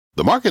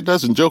The market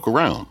doesn't joke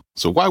around,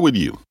 so why would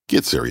you?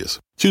 Get serious.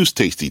 Choose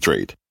Tasty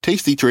Trade.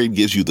 Tasty Trade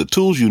gives you the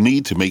tools you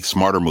need to make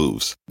smarter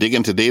moves. Dig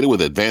into data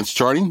with advanced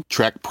charting,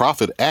 track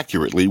profit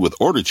accurately with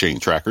order chain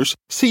trackers,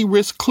 see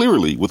risk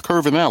clearly with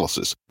curve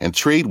analysis, and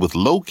trade with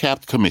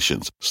low-capped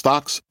commissions,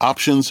 stocks,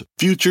 options,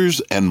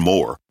 futures, and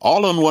more.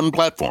 All on one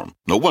platform.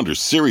 No wonder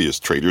serious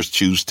traders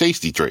choose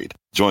Tasty Trade.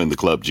 Join the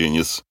club,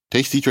 genius.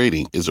 Tasty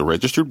Trading is a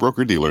registered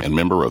broker-dealer and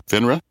member of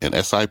FINRA and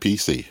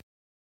SIPC.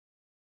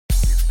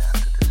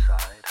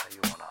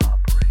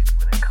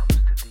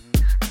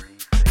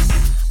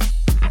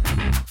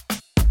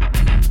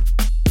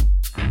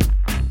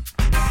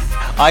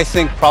 I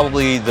think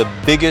probably the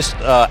biggest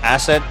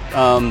asset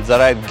that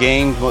I've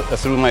gained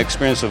through my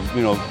experience of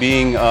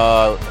being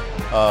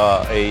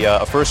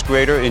a first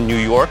grader in New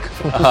York,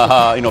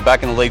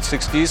 back in the late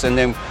 '60s, and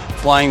then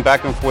flying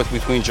back and forth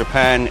between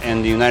Japan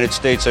and the United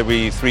States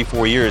every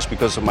 3-4 years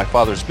because of my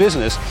father's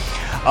business,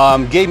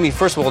 gave me,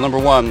 first of all, number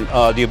one,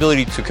 the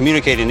ability to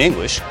communicate in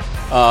English,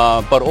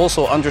 but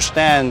also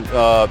understand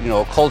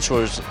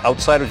cultures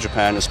outside of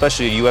Japan,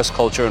 especially U.S.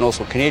 culture and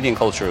also Canadian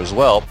culture as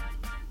well.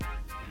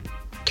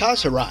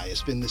 Kaz Hirai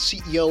has been the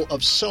CEO of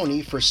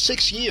Sony for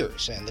 6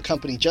 years, and the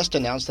company just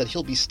announced that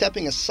he'll be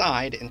stepping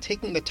aside and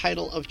taking the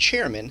title of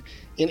chairman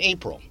in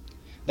April.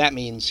 That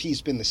means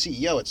he's been the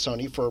CEO at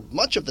Sony for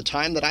much of the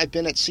time that I've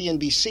been at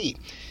CNBC.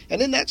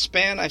 And in that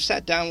span, I've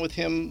sat down with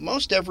him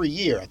most every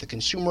year at the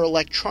Consumer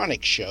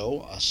Electronics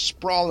Show, a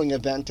sprawling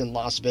event in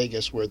Las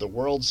Vegas where the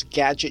world's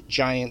gadget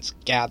giants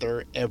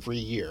gather every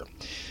year.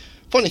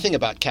 Funny thing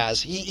about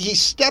Kaz, he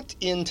stepped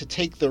in to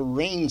take the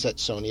reins at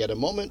Sony at a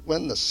moment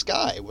when the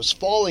sky was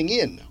falling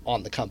in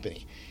on the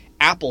company.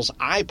 Apple's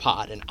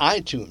iPod and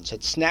iTunes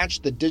had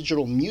snatched the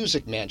digital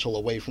music mantle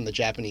away from the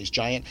Japanese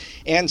giant,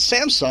 and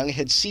Samsung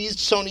had seized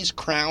Sony's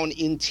crown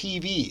in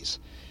TVs.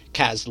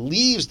 Kaz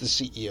leaves the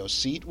CEO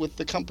seat with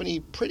the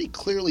company pretty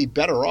clearly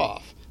better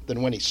off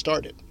than when he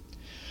started.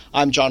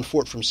 I'm John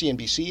Fort from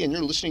CNBC, and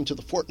you're listening to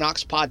the Fort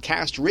Knox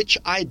podcast, Rich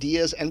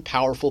Ideas and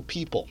Powerful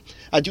People.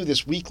 I do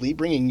this weekly,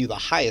 bringing you the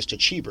highest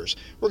achievers.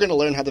 We're going to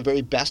learn how the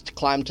very best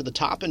climb to the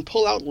top and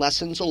pull out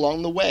lessons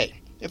along the way.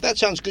 If that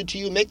sounds good to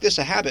you, make this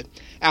a habit.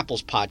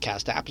 Apple's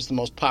podcast app is the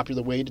most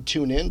popular way to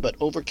tune in, but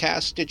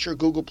Overcast, Stitcher,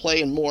 Google Play,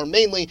 and more.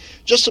 Mainly,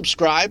 just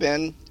subscribe,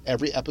 and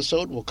every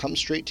episode will come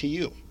straight to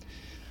you.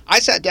 I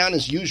sat down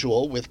as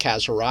usual with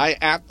Kaz Hirai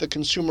at the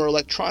Consumer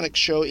Electronics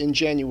Show in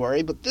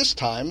January, but this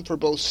time for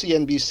both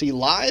CNBC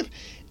Live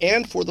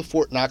and for the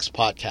Fort Knox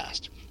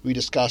podcast. We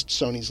discussed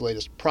Sony's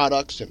latest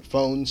products and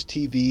phones,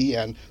 TV,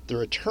 and the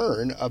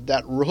return of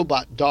that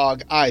robot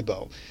dog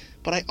Aibo.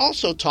 But I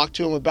also talked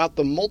to him about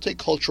the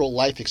multicultural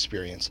life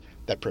experience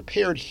that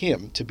prepared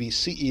him to be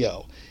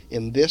CEO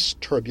in this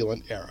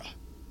turbulent era.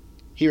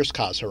 Here's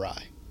Kaz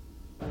Hirai.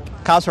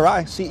 Kaz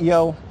Hirai,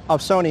 CEO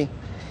of Sony.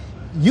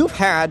 You've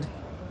had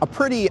a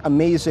pretty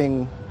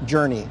amazing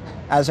journey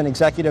as an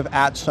executive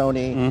at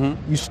Sony.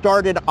 Mm-hmm. You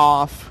started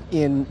off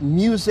in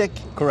music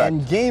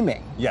and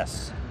gaming.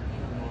 Yes.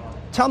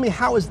 Tell me,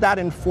 how has that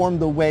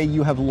informed the way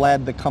you have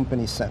led the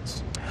company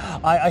since?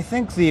 I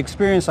think the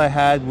experience I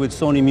had with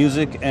Sony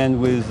Music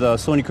and with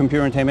Sony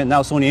Computer Entertainment,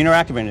 now Sony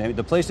Interactive Entertainment,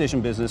 the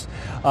PlayStation business,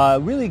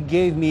 really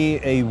gave me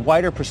a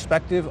wider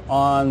perspective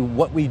on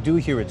what we do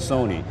here at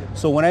Sony.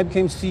 So when I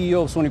became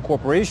CEO of Sony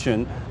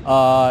Corporation,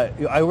 I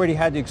already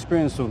had the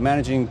experience of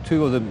managing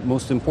two of the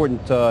most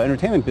important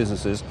entertainment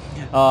businesses.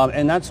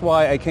 And that's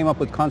why I came up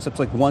with concepts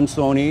like One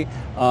Sony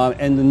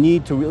and the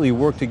need to really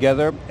work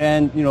together.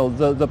 And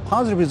the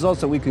positive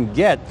results that we can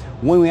get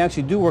when we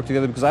actually do work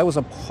together, because I was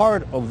a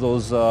part of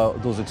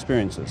those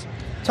experiences.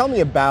 Tell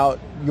me about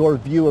your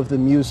view of the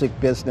music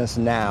business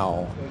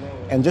now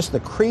and just the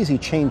crazy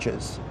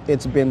changes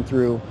it's been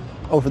through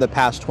over the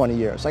past 20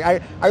 years. Like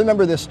I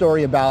remember this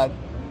story about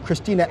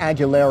Christina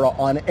Aguilera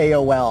on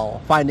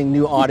AOL finding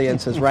new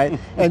audiences, right?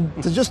 And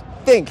to just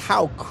think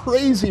how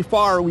crazy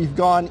far we've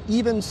gone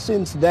even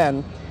since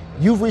then.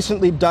 You've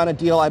recently done a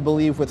deal, I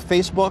believe, with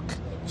Facebook,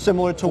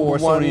 similar to for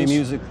Sony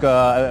Music,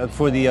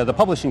 for the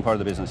publishing part of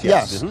the business.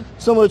 Yes. Mm-hmm.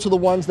 Similar to the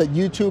ones that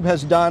YouTube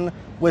has done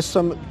with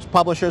some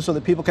publishers so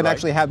that people can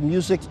actually have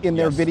music in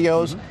their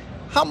videos.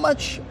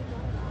 Mm-hmm.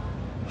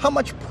 How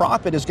much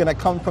profit is going to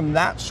come from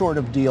that sort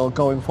of deal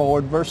going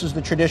forward versus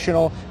the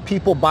traditional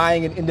people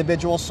buying an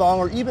individual song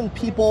or even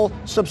people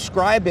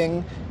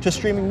subscribing to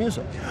streaming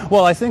music?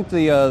 Well, I think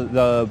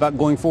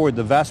going forward,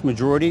 the vast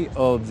majority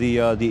of the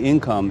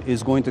income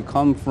is going to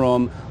come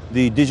from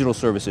the digital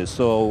services.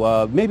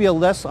 So maybe a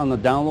less on the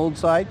download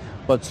side,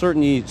 but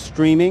certainly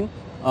streaming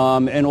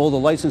and all the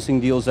licensing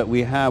deals that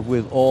we have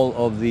with all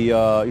of the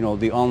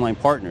the online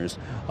partners.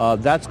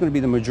 That's going to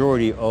be the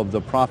majority of the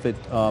profit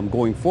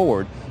going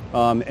forward.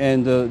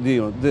 And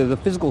the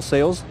physical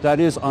sales, that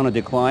is on a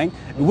decline,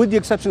 with the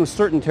exception of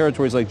certain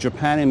territories like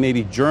Japan and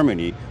maybe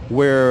Germany,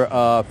 where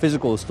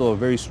physical is still a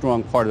very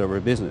strong part of our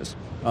business.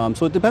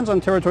 So it depends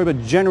on territory,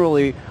 but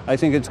generally, I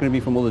think it's going to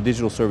be from all the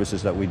digital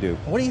services that we do.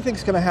 What do you think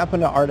is going to happen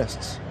to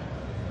artists?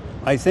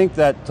 I think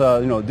that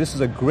this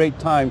is a great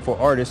time for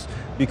artists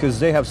because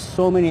they have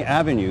so many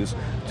avenues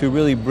to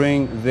really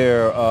bring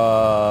their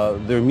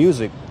their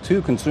music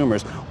to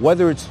consumers,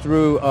 whether it's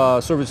through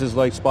services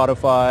like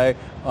Spotify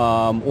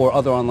or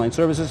other online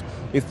services.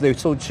 If they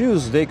so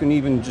choose, they can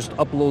even just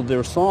upload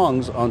their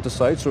songs onto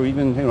sites, or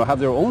even have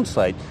their own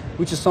site,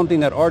 which is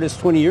something that artists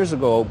 20 years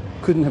ago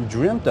couldn't have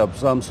dreamt of.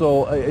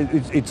 So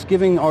it's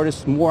giving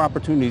artists more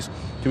opportunities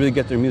to really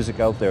get their music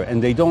out there,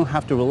 and they don't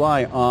have to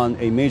rely on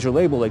a major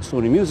label like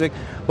Sony Music.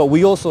 But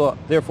we also,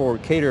 therefore,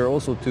 cater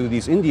also to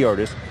these indie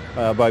artists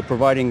by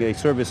providing a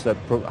service that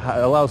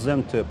allows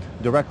them to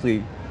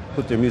directly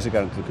put their music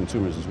out to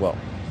consumers as well.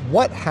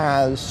 What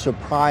has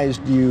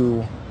surprised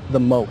you the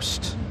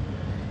most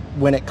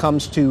when it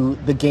comes to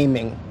the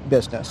gaming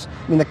business?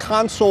 I mean, the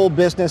console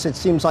business, it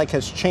seems like,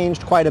 has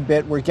changed quite a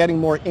bit. We're getting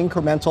more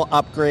incremental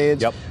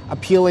upgrades,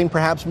 appealing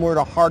perhaps more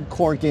to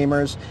hardcore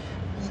gamers.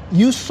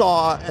 You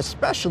saw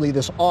especially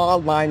this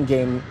online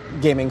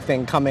gaming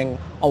thing coming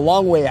a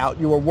long way out.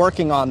 You were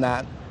working on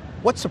that.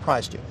 What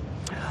surprised you?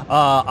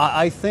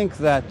 I think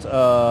that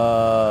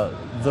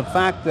the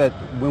fact that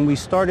when we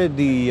started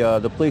the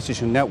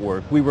PlayStation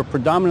Network, we were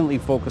predominantly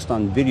focused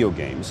on video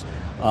games.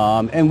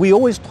 And we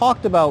always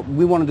talked about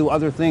we want to do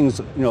other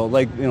things,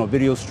 like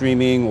video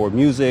streaming or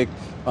music,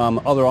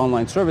 other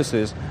online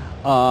services.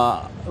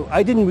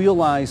 I didn't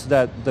realize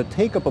that the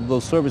take-up of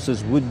those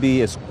services would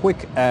be as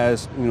quick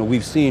as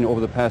we've seen over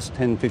the past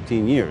 10,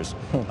 15 years.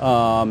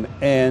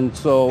 And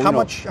so how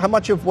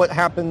much of what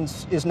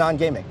happens is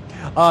non-gaming?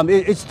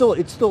 It's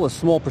still a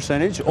small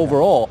percentage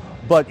overall.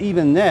 But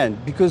even then,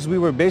 because we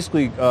were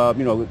basically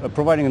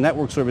providing a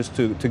network service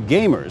to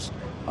gamers.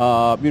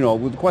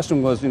 The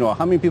question was,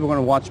 how many people are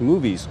going to watch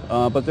movies?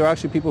 But there are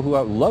actually people who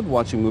love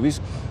watching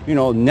movies.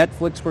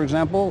 Netflix, for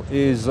example,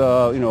 is,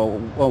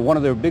 one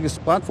of their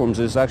biggest platforms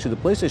is actually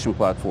the PlayStation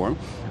platform.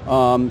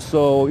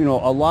 So,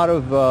 a lot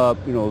of,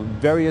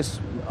 various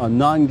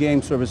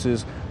non-game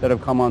services that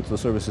have come onto the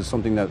service is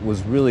something that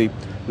was really,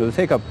 the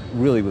take-up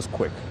really was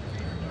quick.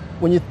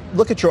 When you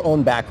look at your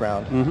own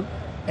background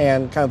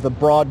and kind of the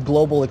broad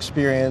global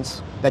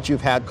experience that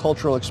you've had,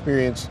 cultural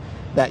experience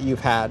that you've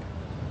had,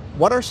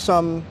 what are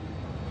some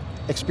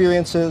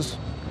experiences,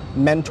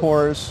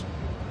 mentors,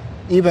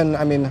 even,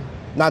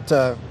 not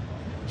to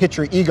hit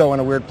your ego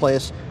in a weird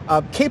place,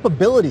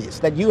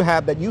 capabilities that you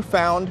have that you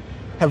found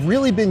have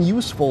really been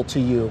useful to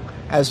you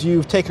as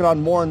you've taken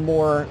on more and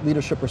more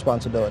leadership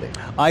responsibility?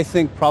 I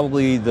think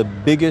probably the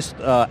biggest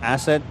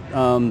asset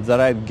that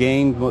I've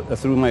gained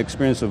through my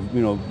experience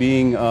of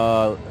being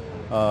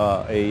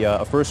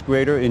a first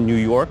grader in New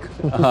York,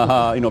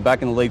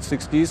 back in the late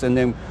 60s, and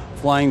then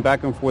flying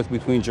back and forth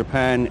between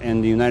Japan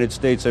and the United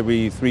States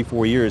every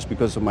 3-4 years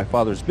because of my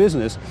father's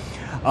business,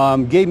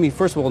 gave me,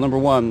 first of all, number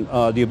one,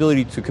 the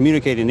ability to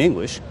communicate in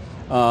English,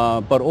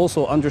 but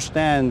also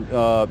understand,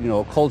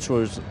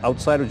 cultures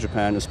outside of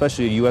Japan,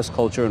 especially U.S.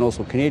 culture and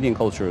also Canadian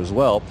culture as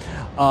well.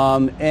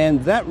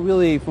 And that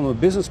really, from a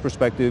business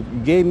perspective,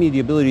 gave me the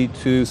ability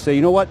to say,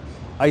 you know what,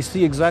 I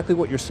see exactly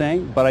what you're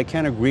saying, but I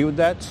can't agree with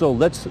that, so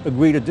let's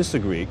agree to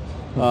disagree,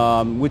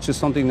 which is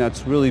something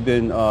that's really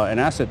been an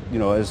asset,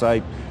 as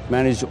I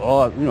manage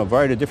a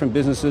variety of different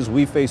businesses.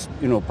 We face,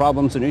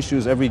 problems and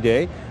issues every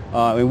day,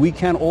 and we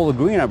can't all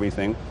agree on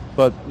everything.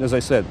 But as I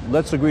said,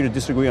 let's agree to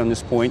disagree on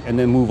this point and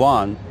then move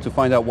on to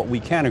find out what we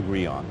can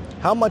agree on.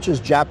 How much is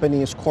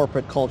Japanese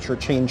corporate culture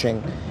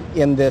changing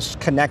in this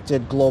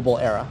connected global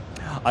era?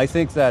 I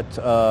think that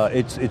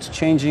it's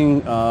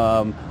changing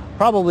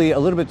probably a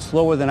little bit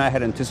slower than I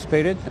had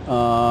anticipated,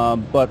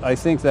 but I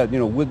think that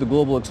with the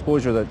global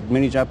exposure that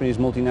many Japanese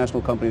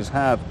multinational companies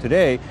have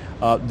today,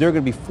 they're going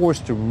to be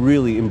forced to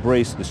really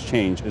embrace this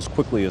change as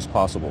quickly as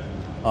possible.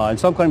 And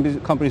some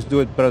companies do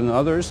it better than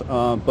others,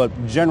 but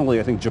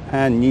generally I think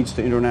Japan needs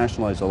to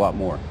internationalize a lot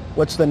more.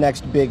 What's the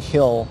next big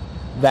hill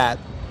that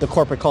the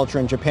corporate culture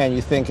in Japan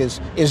you think is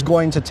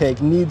going to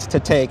take, needs to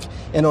take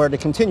in order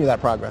to continue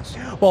that progress?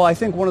 Well, I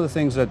think one of the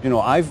things that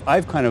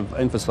I've kind of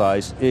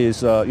emphasized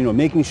is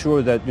making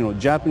sure that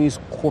Japanese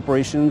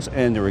corporations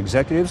and their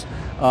executives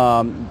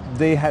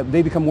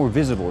they become more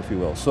visible, if you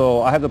will.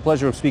 So I have the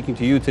pleasure of speaking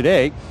to you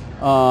today,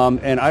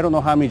 and I don't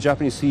know how many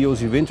Japanese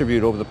CEOs you've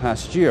interviewed over the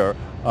past year.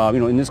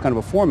 In this kind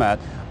of a format,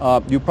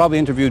 you probably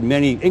interviewed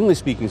many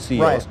English-speaking CEOs.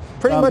 Right,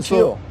 pretty much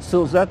you.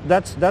 So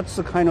that's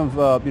the kind of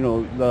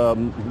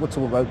what's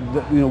the word?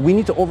 We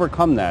need to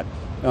overcome that.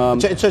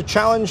 It's a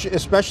challenge,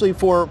 especially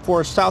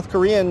for South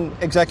Korean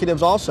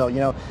executives. Also,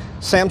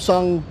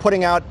 Samsung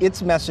putting out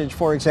its message,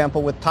 for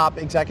example, with top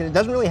executives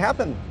doesn't really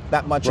happen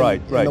that much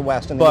in the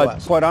West and the US.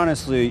 But quite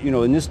honestly,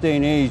 in this day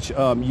and age,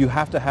 you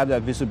have to have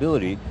that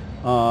visibility.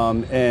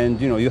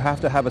 And you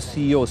have to have a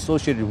CEO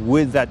associated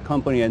with that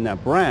company and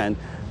that brand,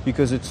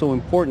 because it's so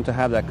important to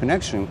have that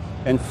connection.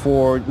 And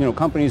for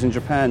companies in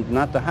Japan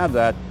not to have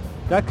that,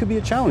 that could be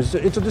a challenge.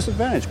 It's a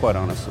disadvantage, quite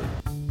honestly.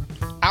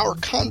 Our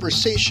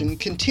conversation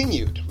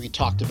continued. We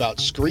talked about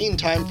screen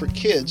time for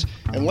kids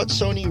and what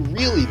Sony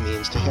really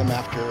means to him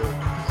after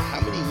how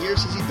many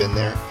years has he been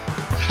there?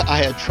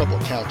 I had trouble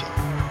counting.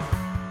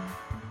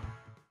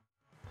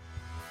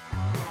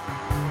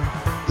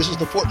 This is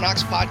the Fort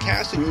Knox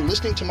Podcast, and you're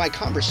listening to my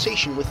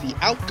conversation with the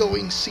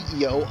outgoing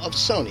CEO of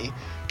Sony,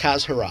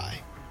 Kaz Hirai.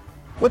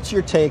 What's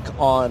your take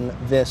on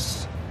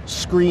this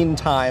screen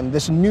time,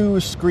 this new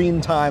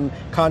screen time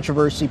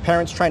controversy?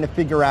 Parents trying to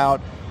figure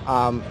out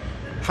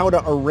how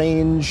to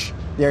arrange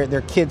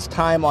their kids'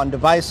 time on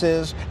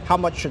devices. How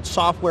much should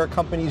software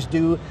companies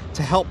do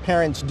to help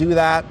parents do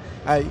that?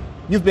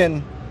 You've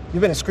been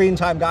a screen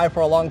time guy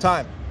for a long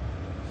time.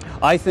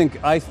 I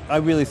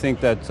really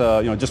think that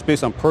just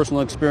based on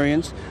personal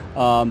experience,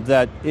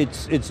 that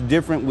it's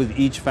different with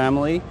each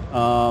family,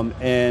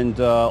 and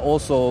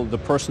also the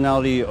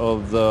personality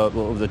of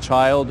the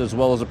child, as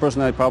well as the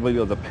personality probably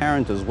of the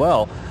parent as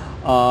well.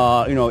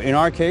 In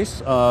our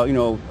case,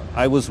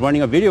 I was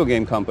running a video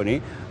game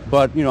company,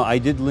 but I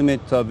did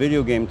limit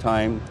video game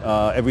time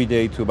every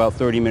day to about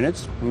 30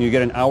 minutes. When you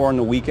get an hour on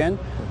the weekend.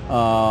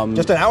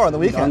 Just an hour on the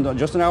weekend?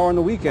 Just an hour on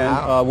the weekend.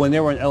 Wow. When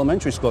they were in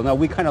elementary school. Now,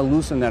 we kind of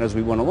loosened that as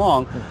we went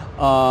along.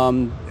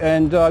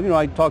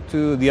 I talked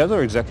to the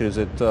other executives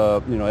at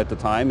the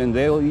time, and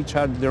they each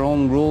had their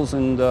own rules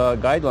and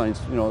guidelines,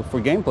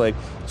 for gameplay.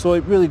 So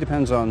it really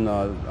depends on,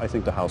 I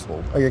think, the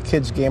household. Are your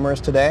kids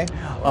gamers today?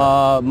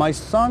 My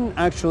son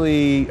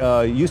actually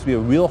used to be a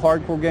real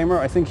hardcore gamer.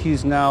 I think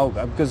he's now,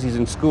 because he's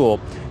in school,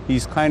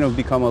 he's kind of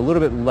become a little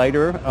bit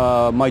lighter.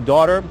 My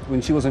daughter,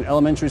 when she was in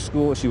elementary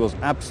school, she was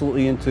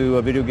absolutely into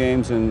video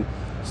games, and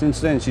since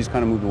then she's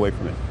kind of moved away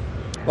from it.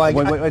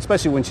 Well,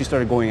 especially when she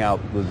started going out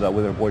with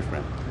her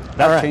boyfriend.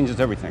 That changes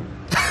everything.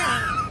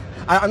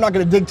 I'm not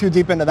going to dig too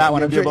deep into that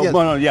one. I'm sure,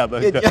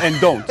 and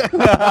don't.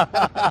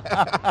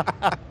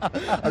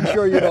 I'm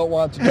sure you don't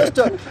want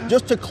to.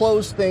 Just to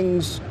close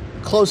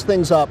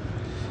things up.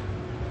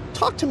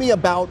 Talk to me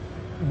about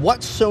what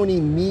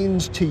Sony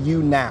means to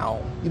you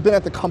now. You've been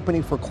at the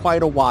company for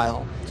quite a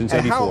while. Since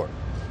 84.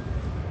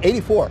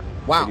 84.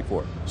 Wow.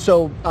 84.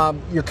 So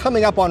you're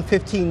coming up on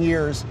 15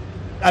 years.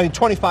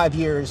 25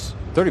 years.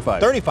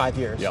 35. 35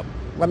 years. Yep.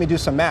 Let me do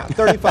some math.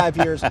 35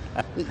 years.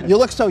 You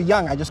look so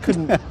young. I just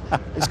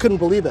couldn't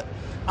believe it.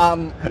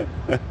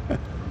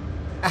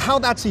 How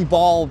that's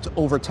evolved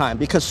over time,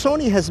 because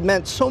Sony has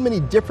meant so many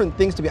different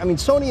things to me.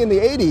 Sony in the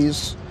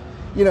 80s,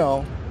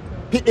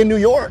 in New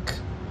York,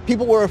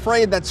 people were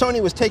afraid that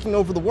Sony was taking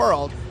over the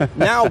world.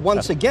 Now,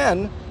 once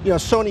again,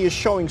 Sony is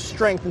showing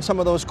strength in some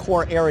of those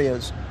core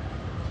areas.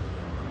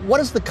 What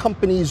is the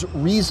company's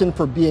reason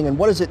for being, and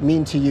what does it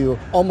mean to you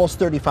almost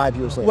 35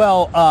 years later?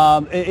 Well,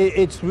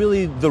 it's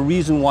really the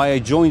reason why I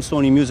joined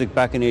Sony Music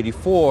back in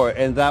 84,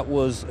 and that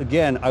was,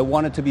 again, I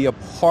wanted to be a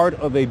part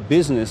of a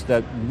business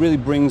that really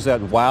brings that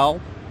wow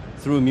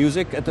through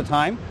music at the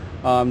time.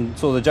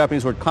 So the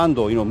Japanese word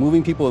kando,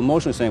 moving people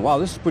emotionally, saying, wow,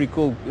 this is pretty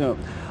cool.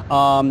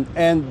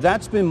 And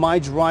that's been my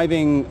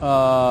driving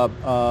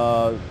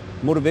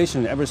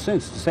motivation ever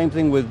since. Same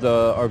thing with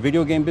our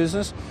video game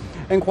business.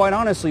 And quite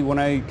honestly, when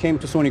I came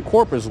to Sony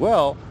Corp as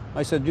well,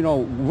 I said,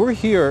 we're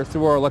here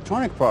through our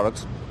electronic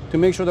products to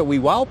make sure that we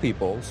wow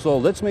people. So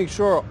let's make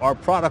sure our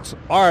products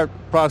are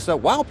products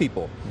that wow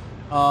people.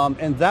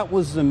 And that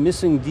was the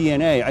missing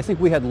DNA. I think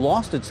we had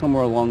lost it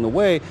somewhere along the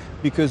way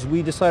because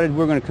we decided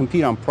we're going to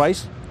compete on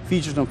price,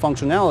 features, and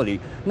functionality.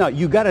 Now,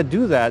 you got to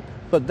do that,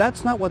 but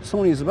that's not what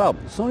Sony is about.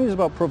 Sony is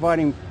about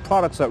providing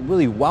products that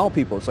really wow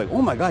people. It's like,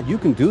 oh my God, you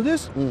can do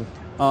this?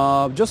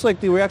 Just like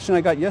the reaction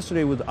I got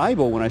yesterday with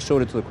Aibo when I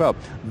showed it to the crowd.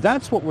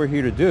 That's what we're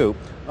here to do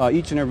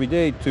each and every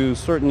day to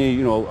certainly,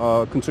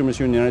 consumers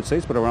here in the United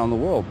States, but around the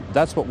world.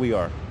 That's what we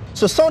are.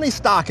 So Sony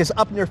stock is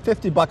up near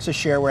 $50 a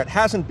share, where it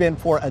hasn't been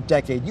for a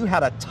decade. You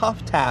had a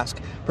tough task,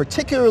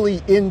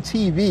 particularly in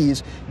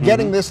TVs,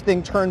 getting this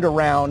thing turned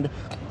around.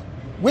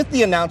 With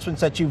the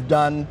announcements that you've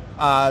done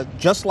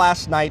just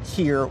last night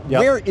here,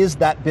 where is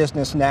that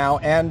business now,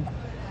 and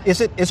is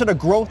it a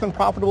growth and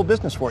profitable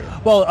business for you?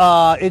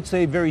 Well, it's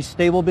a very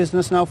stable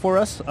business now for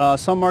us.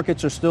 Some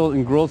markets are still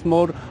in growth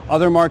mode.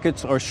 Other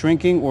markets are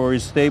shrinking or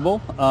is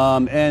stable.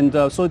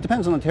 So it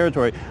depends on the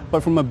territory.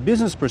 But from a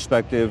business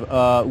perspective,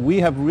 we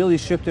have really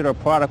shifted our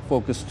product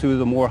focus to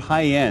the more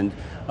high-end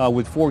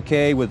with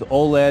 4K, with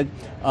OLED.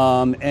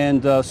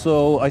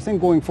 So I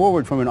think going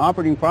forward from an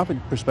operating profit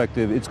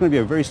perspective, it's going to be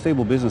a very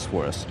stable business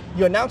for us.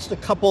 You announced a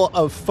couple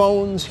of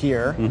phones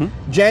here.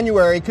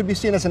 January could be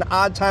seen as an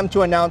odd time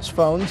to announce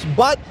phones,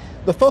 but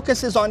the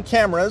focus is on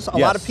cameras. A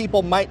lot of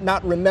people might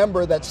not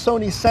remember that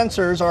Sony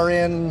sensors are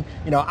in,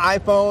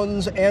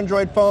 iPhones,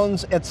 Android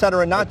phones,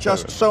 etc., not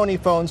just Sony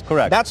phones.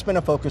 Correct. That's been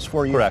a focus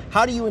for you. Correct.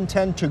 How do you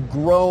intend to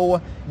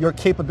grow your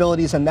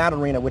capabilities in that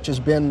arena, which has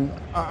been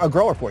a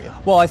grower for you?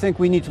 Well, I think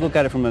we need to look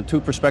at it from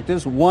two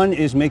perspectives. One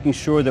is making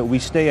sure that we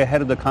stay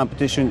ahead of the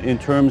competition in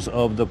terms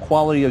of the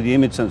quality of the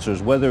image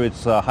sensors, whether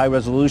it's high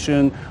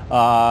resolution,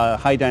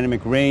 high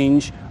dynamic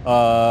range,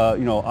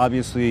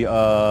 obviously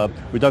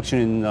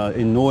reduction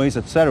in noise,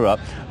 etc.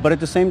 But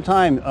at the same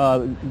time,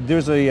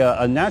 there's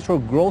a natural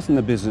growth in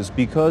the business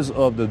because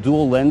of the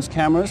dual lens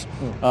cameras,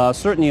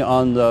 certainly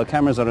on the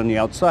cameras that are on the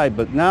outside,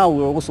 but now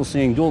we're also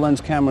seeing dual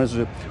lens cameras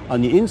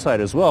on the inside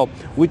as well,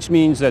 which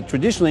means that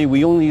traditionally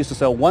we only used to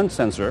sell one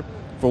sensor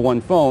for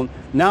one phone.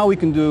 Now we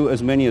can do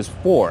as many as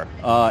 4,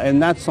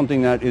 and that's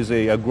something that is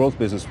a growth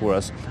business for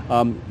us,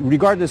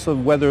 regardless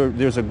of whether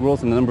there's a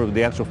growth in the number of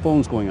the actual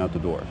phones going out the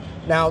door.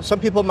 Now, some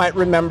people might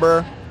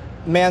remember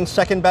man's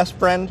second best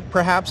friend,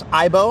 perhaps,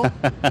 Aibo,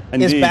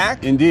 is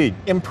back. Indeed.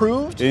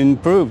 Improved?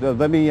 Improved.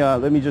 Let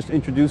me just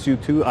introduce you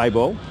to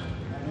Aibo.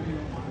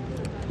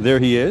 There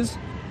he is.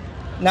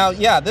 Now,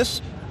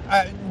 this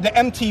the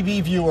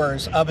MTV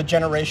viewers of a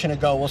generation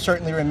ago will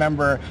certainly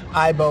remember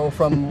Aibo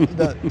from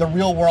the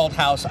Real World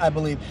House, I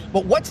believe.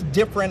 But what's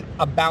different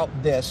about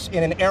this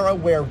in an era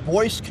where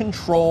voice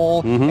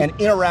control and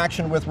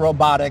interaction with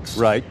robotics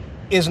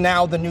is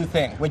now the new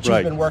thing, which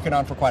you've been working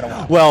on for quite a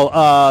while?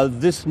 Well,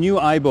 this new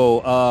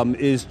Aibo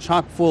is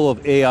chock full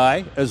of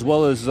AI as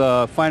well as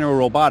finer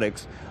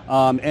robotics.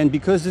 And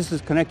because this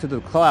is connected to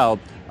the cloud,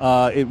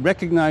 it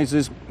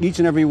recognizes each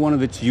and every one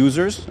of its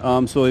users.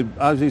 So it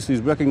obviously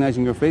is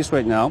recognizing your face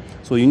right now.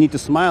 So you need to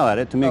smile at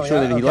it to make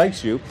sure that he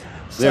likes you.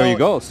 There you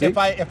go. See?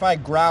 If I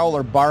growl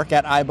or bark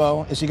at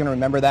Aibo, is he going to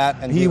remember that?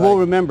 And he will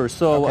remember.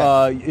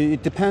 So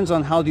it depends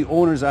on how the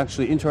owners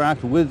actually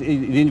interact with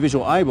the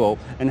individual Aibo,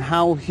 and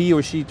how he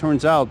or she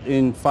turns out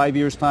in 5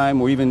 years'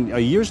 time or even a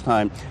year's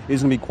time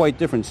is going to be quite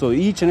different. So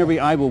each and every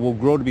Aibo will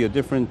grow to be a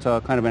different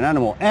kind of an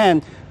animal.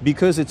 And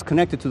because it's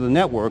connected to the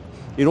network,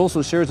 it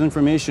also shares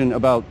information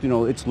about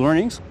its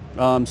learnings,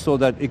 so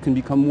that it can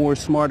become more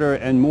smarter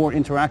and more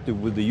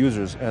interactive with the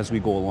users as we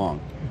go along.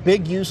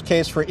 Big use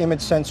case for image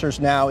sensors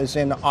now is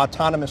in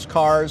autonomous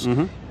cars,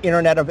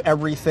 Internet of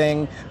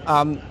Everything,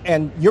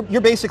 and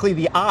you're basically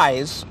the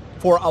eyes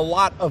for a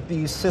lot of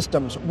these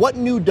systems. What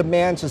new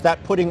demands is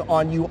that putting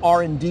on you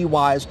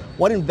R&D-wise?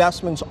 What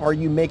investments are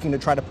you making to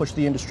try to push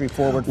the industry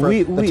forward for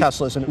the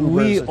Teslas and Ubers,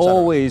 We et cetera?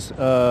 always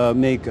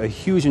make a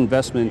huge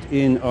investment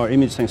in our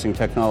image sensing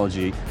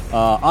technology,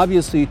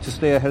 obviously to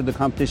stay ahead of the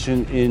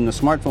competition in the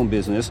smartphone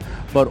business,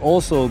 but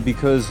also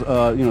because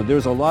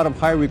there's a lot of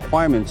high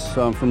requirements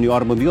from the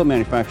automobile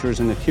manufacturers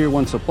and the tier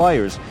 1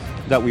 suppliers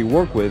that we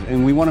work with,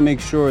 and we want to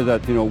make sure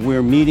that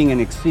we're meeting and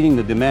exceeding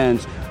the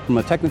demands from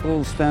a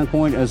technical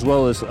standpoint as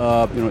well as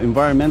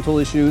environmental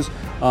issues,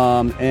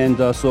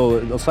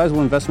 so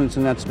sizable investments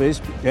in that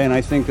space, and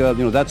I think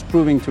that's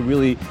proving to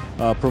really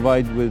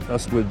provide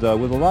us with a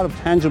lot of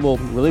tangible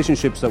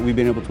relationships that we've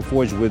been able to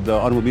forge with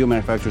automobile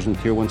manufacturers and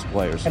tier 1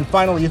 suppliers. And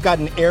finally, you've got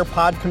an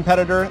AirPod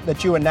competitor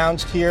that you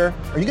announced here.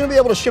 Are you going to be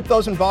able to ship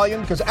those in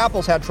volume? Because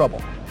Apple's had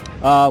trouble.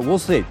 We'll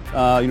see,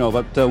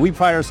 but we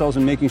pride ourselves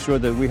in making sure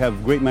that we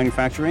have great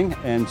manufacturing,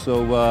 and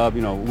so,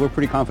 we're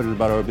pretty confident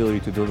about our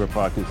ability to deliver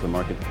product into the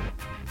market.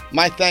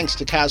 My thanks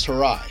to Kaz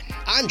Hirai.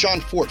 I'm John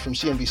Fort from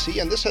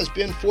CNBC, and this has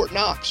been Fort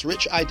Knox,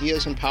 Rich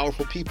Ideas and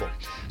Powerful People.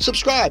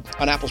 Subscribe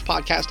on Apple's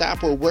podcast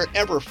app or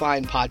wherever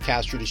fine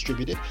podcasts are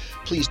distributed.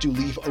 Please do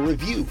leave a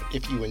review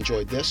if you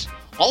enjoyed this.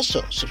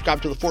 Also,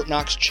 subscribe to the Fort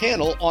Knox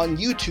channel on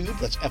YouTube.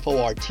 That's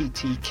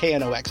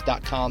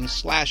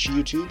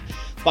FortKnox.com/YouTube.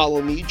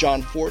 Follow me,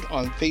 John Fort,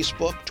 on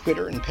Facebook,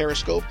 Twitter, and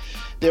Periscope.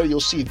 There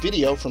you'll see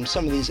video from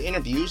some of these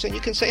interviews, and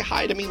you can say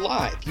hi to me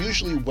live,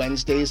 usually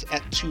Wednesdays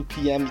at 2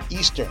 p.m.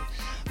 Eastern.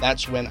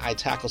 That's when I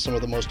tackle some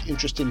of the most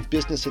interesting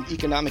business and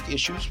economic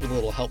issues with a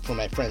little help from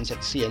my friends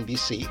at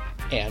CNBC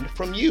and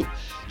from you.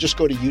 Just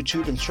go to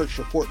YouTube and search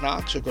for Fort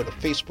Knox, or go to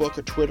Facebook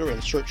or Twitter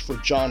and search for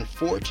John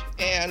Fort,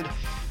 and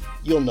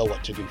you'll know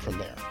what to do from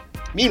there.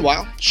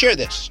 Meanwhile, share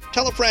this.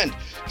 Tell a friend.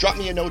 Drop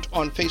me a note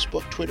on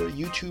Facebook, Twitter,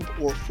 YouTube,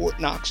 or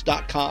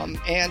FortKnox.com.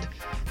 And,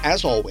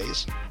 as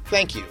always,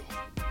 thank you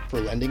for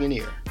lending an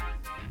ear.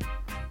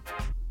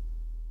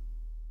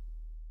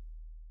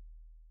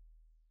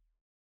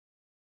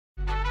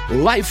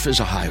 Life is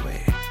a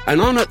highway, and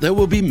on it there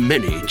will be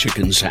many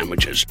chicken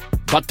sandwiches.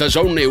 But there's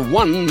only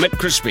one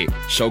McCrispy.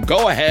 So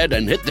go ahead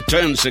and hit the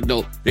turn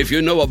signal if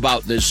you know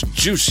about this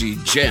juicy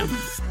gem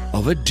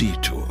of a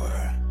detour.